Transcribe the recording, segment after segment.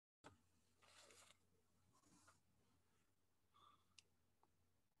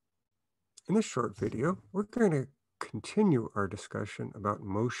In this short video, we're going to continue our discussion about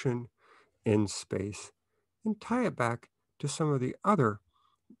motion in space and tie it back to some of the other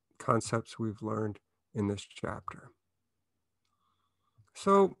concepts we've learned in this chapter.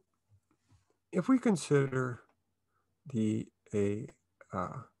 So if we consider a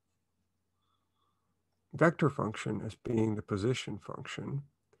vector function as being the position function,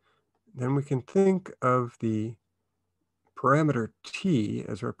 then we can think of the parameter t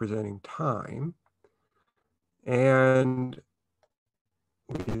as representing time, and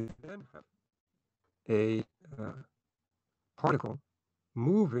we then have a particle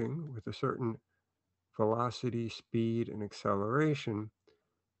moving with a certain velocity, speed, and acceleration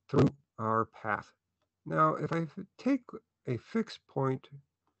through our path. Now, if I take a fixed point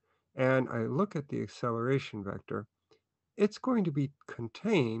and I look at the acceleration vector, it's going to be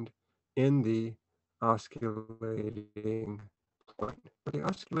contained in the osculating plane. The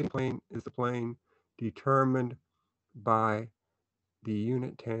osculating plane is the plane determined by the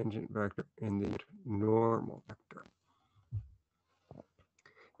unit tangent vector and the normal vector.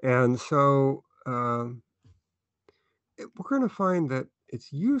 And so we're going to find that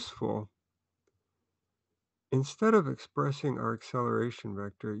it's useful, instead of expressing our acceleration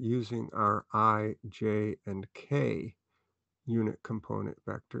vector using our I, j, and k unit component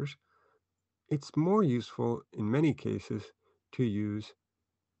vectors, it's more useful in many cases to use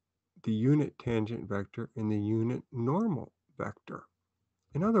the unit tangent vector and the unit normal vector.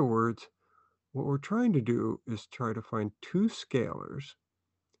 In other words, what we're trying to do is try to find two scalars,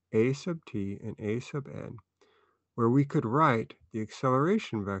 a sub t and a sub n, where we could write the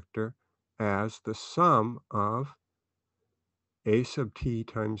acceleration vector as the sum of a sub t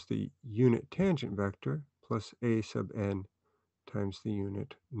times the unit tangent vector plus a sub n times the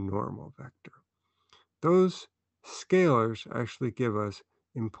unit normal vector. Those scalars actually give us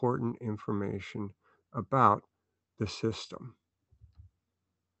important information about the system.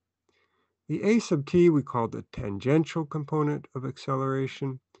 The a sub t we call the tangential component of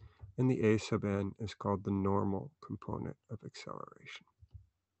acceleration, and the a sub n is called the normal component of acceleration.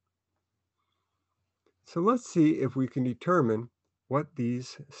 So let's see if we can determine what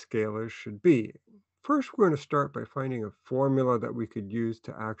these scalars should be. First, we're going to start by finding a formula that we could use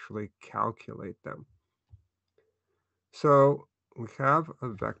to actually calculate them. So we have a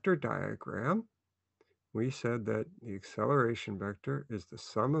vector diagram. We said that the acceleration vector is the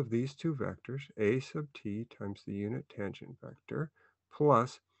sum of these two vectors, a sub t times the unit tangent vector,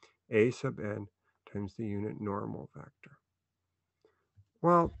 plus a sub n times the unit normal vector.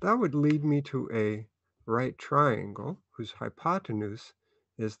 Well, that would lead me to a right triangle whose hypotenuse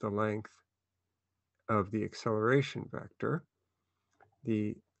is the length of the acceleration vector.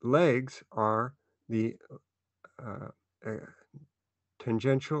 The legs are the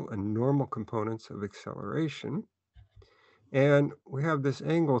tangential and normal components of acceleration. And we have this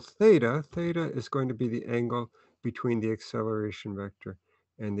angle theta. Theta is going to be the angle between the acceleration vector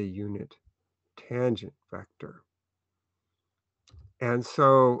and the unit tangent vector. And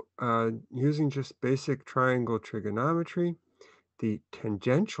so using just basic triangle trigonometry, the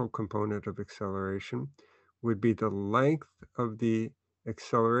tangential component of acceleration would be the length of the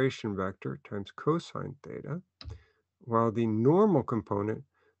acceleration vector times cosine theta, while the normal component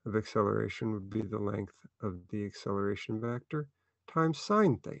of acceleration would be the length of the acceleration vector times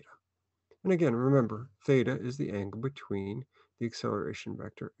sine theta. And again, remember, theta is the angle between the acceleration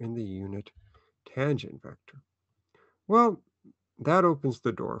vector and the unit tangent vector. Well, that opens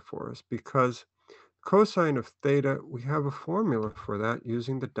the door for us, because cosine of theta, we have a formula for that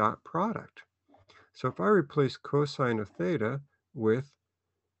using the dot product. So if I replace cosine of theta with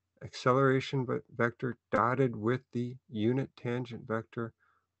acceleration vector dotted with the unit tangent vector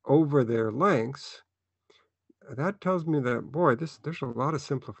over their lengths, that tells me that, boy, there's a lot of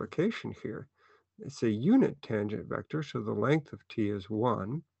simplification here. It's a unit tangent vector, so the length of t is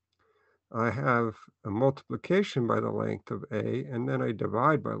 1. I have a multiplication by the length of a, and then I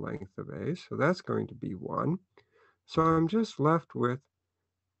divide by length of a, so that's going to be 1. So I'm just left with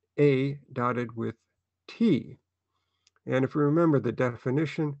a dotted with t. And if we remember the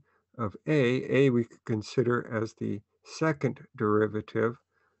definition of a we could consider as the second derivative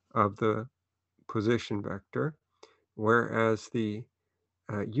of the position vector, whereas the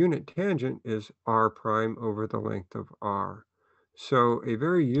unit tangent is r prime over the length of r. So a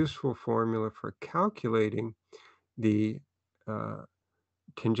very useful formula for calculating the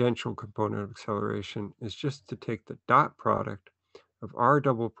tangential component of acceleration is just to take the dot product of r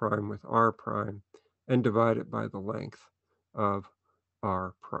double prime with r prime and divide it by the length of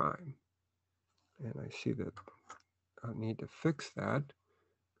r prime. And I see that I need to fix that,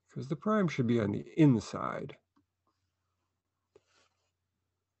 because the prime should be on the inside.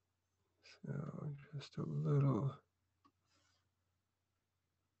 So just a little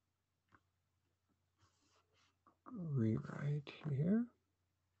rewrite here.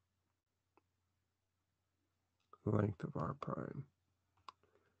 Length of r prime.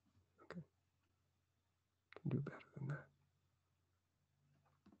 Okay, can do better than that.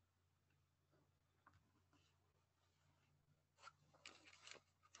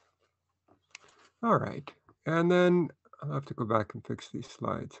 All right, and then I'll have to go back and fix these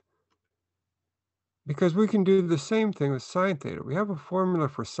slides because we can do the same thing with sine theta. We have a formula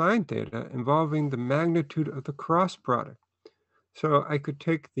for sine theta involving the magnitude of the cross product. So I could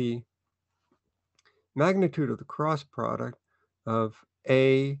take the magnitude of the cross product of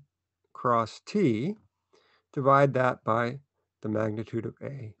A cross T, divide that by the magnitude of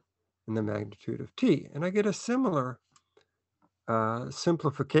A and the magnitude of T, and I get a similar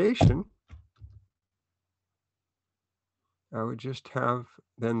simplification. I would just have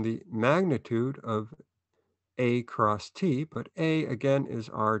then the magnitude of A cross T, but A again is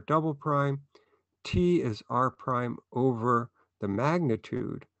R double prime, T is R prime over the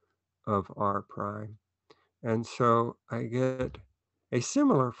magnitude of R prime. And so I get a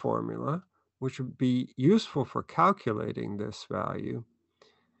similar formula, which would be useful for calculating this value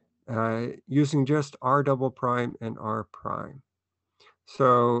using just R double prime and R prime.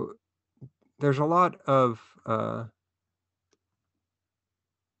 So there's a lot of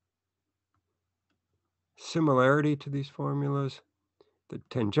similarity to these formulas. The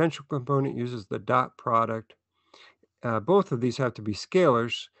tangential component uses the dot product. Both of these have to be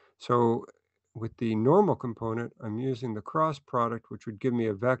scalars. So with the normal component, I'm using the cross product, which would give me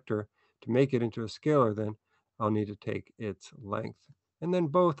a vector. To make it into a scalar, then I'll need to take its length. And then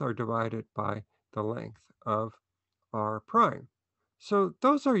both are divided by the length of r prime. So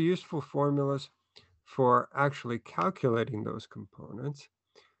those are useful formulas for actually calculating those components.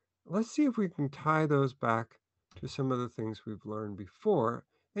 Let's see if we can tie those back to some of the things we've learned before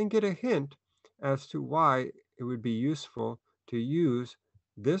and get a hint as to why it would be useful to use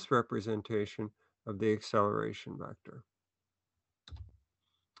this representation of the acceleration vector.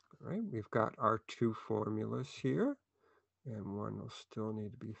 All right, we've got our two formulas here, and one will still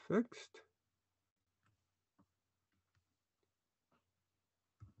need to be fixed.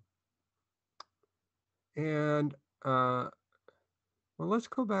 And well, let's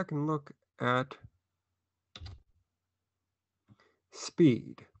go back and look at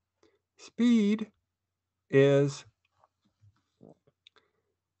speed. Speed is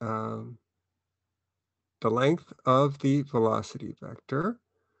um, the length of the velocity vector,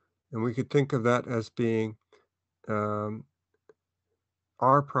 and we could think of that as being um,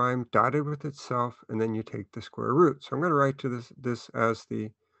 r prime dotted with itself, and then you take the square root. So I'm going to write to this as the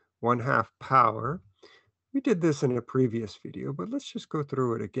 1/2 power. We did this in a previous video, but let's just go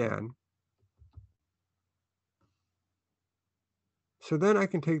through it again. So then I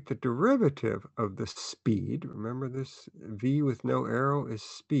can take the derivative of the speed. Remember, this v with no arrow is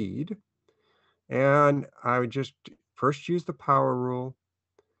speed. And I would just first use the power rule,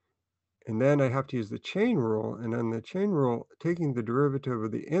 and then I have to use the chain rule. And on the chain rule, taking the derivative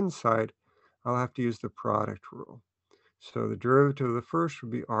of the inside, I'll have to use the product rule. So the derivative of the first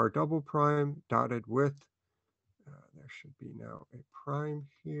would be r double prime dotted with, there should be now a prime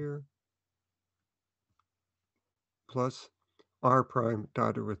here, plus r prime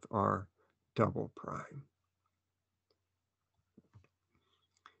dotted with r double prime.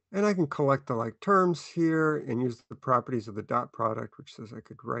 And I can collect the like terms here and use the properties of the dot product, which says I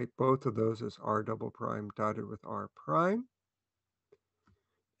could write both of those as r double prime dotted with r prime.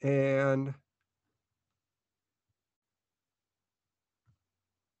 And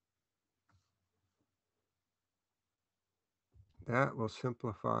that will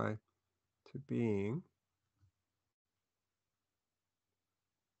simplify to being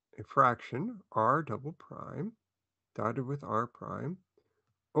a fraction, r double prime dotted with r prime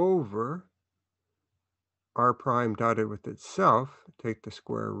over r prime dotted with itself, take the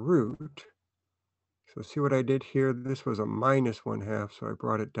square root. So see what I did here? This was a minus 1/2, so I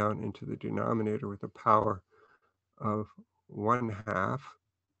brought it down into the denominator with a power of 1/2.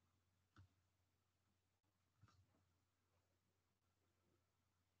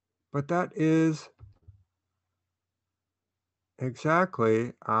 But that is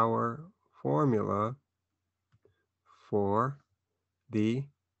exactly our formula for the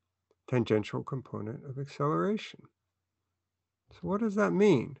tangential component of acceleration. So what does that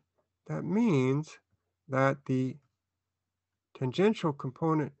mean? That means that the tangential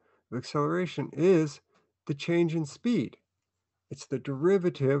component of acceleration is the change in speed. It's the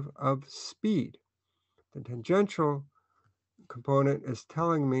derivative of speed. The tangential component is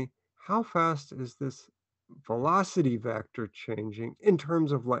telling me how fast is this velocity vector changing in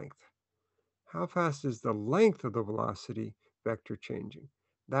terms of length. How fast is the length of the velocity vector changing?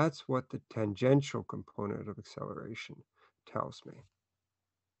 That's what the tangential component of acceleration tells me.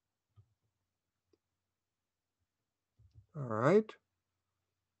 All right.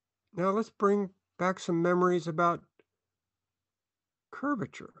 Now let's bring back some memories about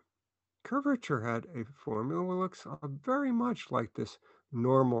curvature. Curvature had a formula that looks very much like this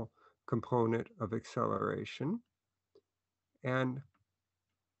normal component of acceleration. And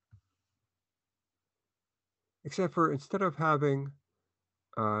except for instead of having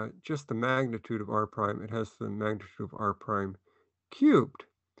just the magnitude of r prime, it has the magnitude of r prime cubed.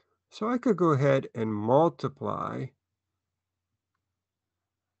 So I could go ahead and multiply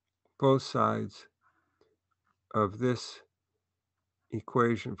both sides of this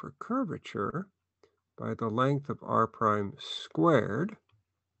equation for curvature by the length of r prime squared.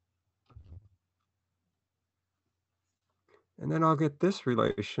 And then I'll get this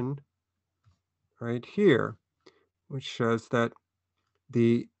relation right here, which shows that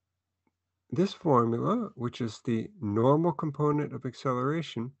the this formula, which is the normal component of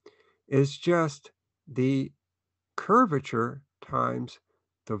acceleration, is just the curvature times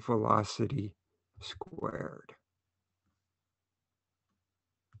the velocity squared.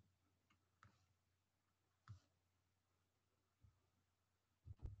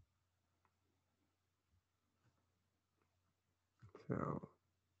 So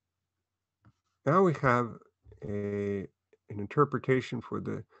now we have an interpretation for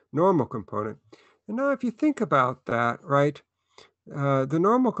the normal component. And now if you think about that, right, the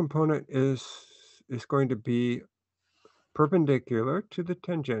normal component is going to be perpendicular to the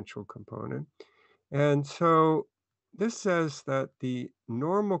tangential component. And so this says that the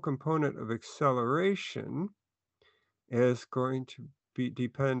normal component of acceleration is going to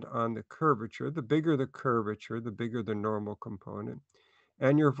depend on the curvature. The bigger the curvature, the bigger the normal component,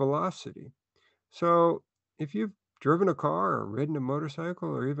 and your velocity. So if you've driven a car or ridden a motorcycle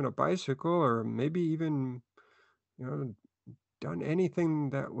or even a bicycle or maybe even, you know, done anything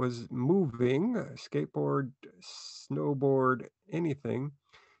that was moving, skateboard, snowboard, anything,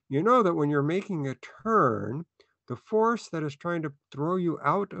 you know that when you're making a turn, the force that is trying to throw you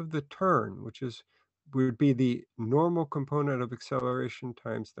out of the turn, which is would be the normal component of acceleration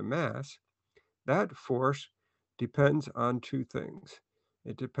times the mass, that force depends on two things.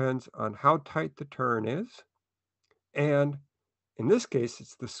 It depends on how tight the turn is, and in this case,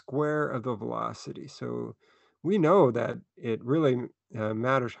 it's the square of the velocity. So we know that it really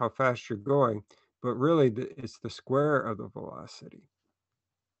matters how fast you're going, but really it's the square of the velocity.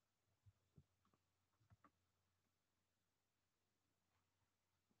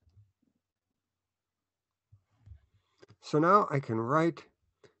 So now I can write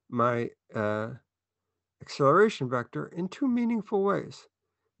my acceleration vector in two meaningful ways.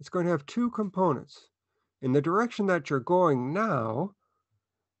 It's going to have two components. In the direction that you're going now,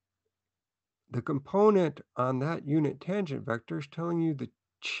 the component on that unit tangent vector is telling you the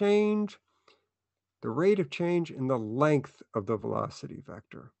rate of change in the length of the velocity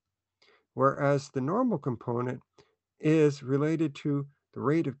vector, whereas the normal component is related to the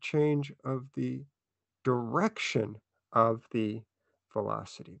rate of change of the direction of the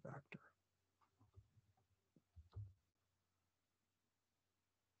velocity vector.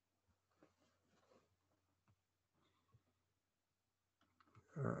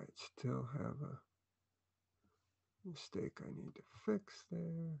 All right, still have a mistake I need to fix there.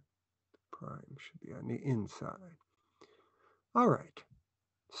 The prime should be on the inside. All right,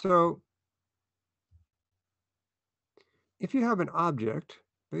 so if you have an object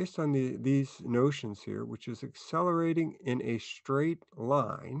based on these notions here, which is accelerating in a straight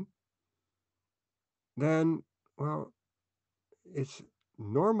line, then, well, its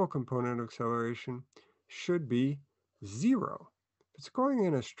normal component of acceleration should be 0. If it's going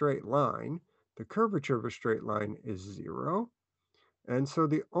in a straight line, the curvature of a straight line is 0. And so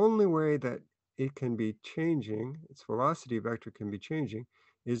the only way that it can be changing, its velocity vector can be changing,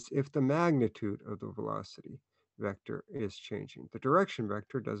 is if the magnitude of the velocity vector is changing. The direction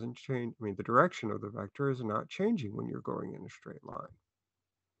vector doesn't change. I mean, the direction of the vector is not changing when you're going in a straight line.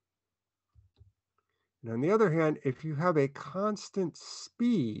 And on the other hand, if you have a constant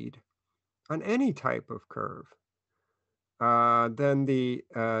speed on any type of curve, then the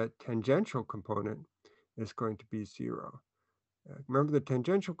tangential component is going to be 0. Remember, the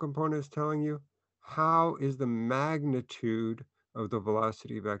tangential component is telling you how is the magnitude of the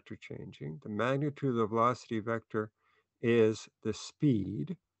velocity vector changing. The magnitude of the velocity vector is the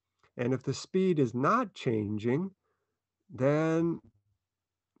speed. And if the speed is not changing, then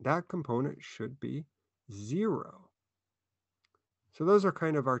that component should be 0. So those are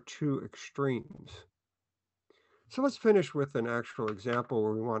kind of our two extremes. So let's finish with an actual example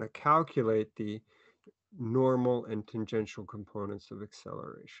where we want to calculate the normal and tangential components of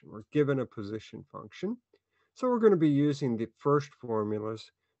acceleration. We're given a position function. So we're going to be using the first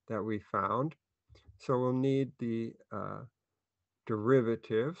formulas that we found. So we'll need the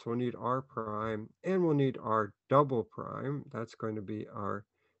derivatives. We'll need r prime, and we'll need r double prime. That's going to be our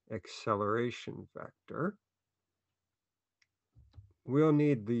acceleration vector. We'll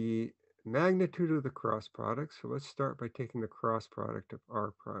need the magnitude of the cross product. So let's start by taking the cross product of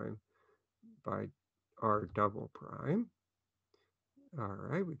r prime by r double prime. All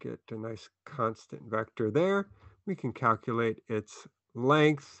right, we get a nice constant vector there. We can calculate its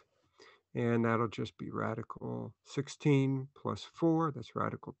length, and that'll just be radical 16 plus 4. That's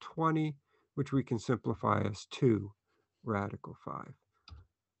radical 20, which we can simplify as 2 radical 5.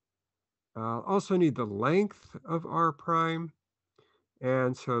 I'll also need the length of r prime,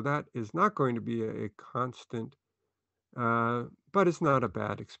 and so that is not going to be a constant, but it's not a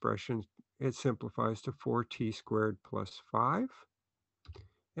bad expression. It simplifies to 4t squared plus 5.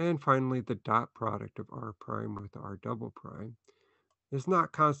 And finally, the dot product of r prime with r double prime is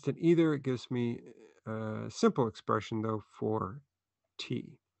not constant either. It gives me a simple expression, though, for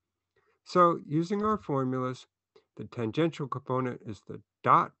t. So using our formulas, the tangential component is the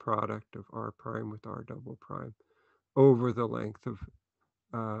dot product of r prime with r double prime over the length of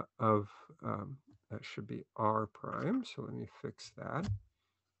that should be r prime. So let me fix that.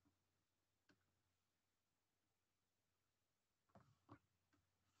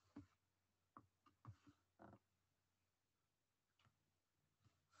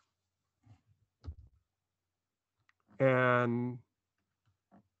 And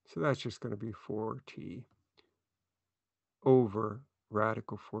so that's just going to be 4t over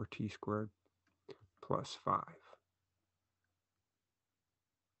radical 4t squared plus 5.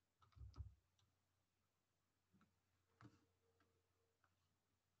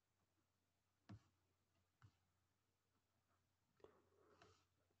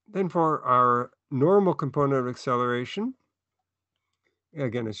 Then for our normal component of acceleration,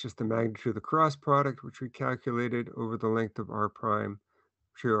 again, it's just the magnitude of the cross product, which we calculated over the length of r prime,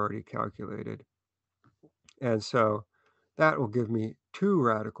 which we already calculated. And so that will give me 2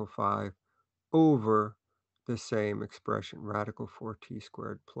 radical 5 over the same expression, radical 4t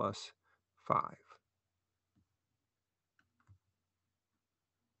squared plus 5.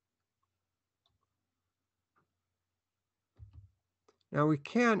 Now we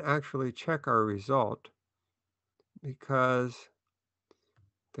can actually check our result because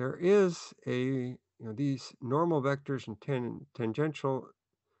there is these normal vectors and tangential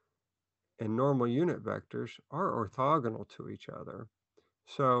and normal unit vectors are orthogonal to each other.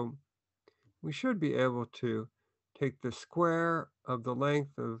 So we should be able to take the square of the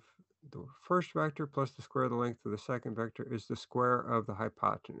length of the first vector plus the square of the length of the second vector is the square of the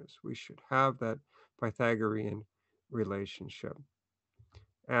hypotenuse. We should have that Pythagorean relationship.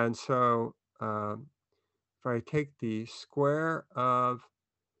 And so if I take the square of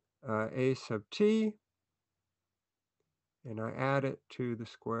a sub t and I add it to the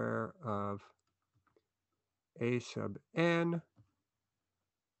square of a sub n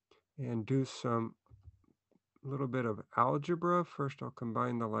and do some little bit of algebra. First, I'll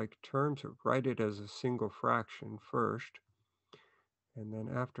combine the like terms or write it as a single fraction first. And then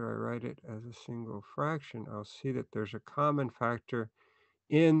after I write it as a single fraction, I'll see that there's a common factor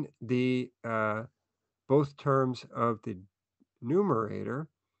in the both terms of the numerator.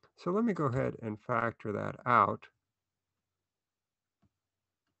 So let me go ahead and factor that out.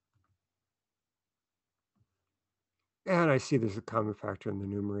 And I see there's a common factor in the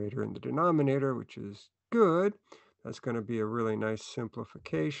numerator and the denominator, which is good. That's going to be a really nice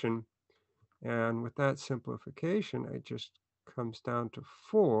simplification. And with that simplification, it just comes down to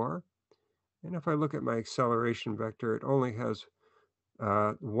 4. And if I look at my acceleration vector, it only has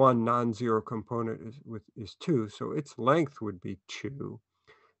one non-zero component is 2. So its length would be 2.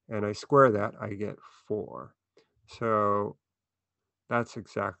 And I square that, I get 4. So that's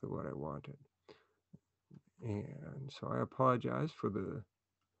exactly what I wanted. And so I apologize for the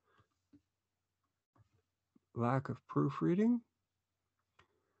lack of proofreading.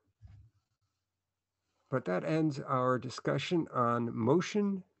 But that ends our discussion on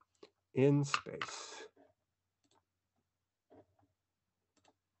motion in space.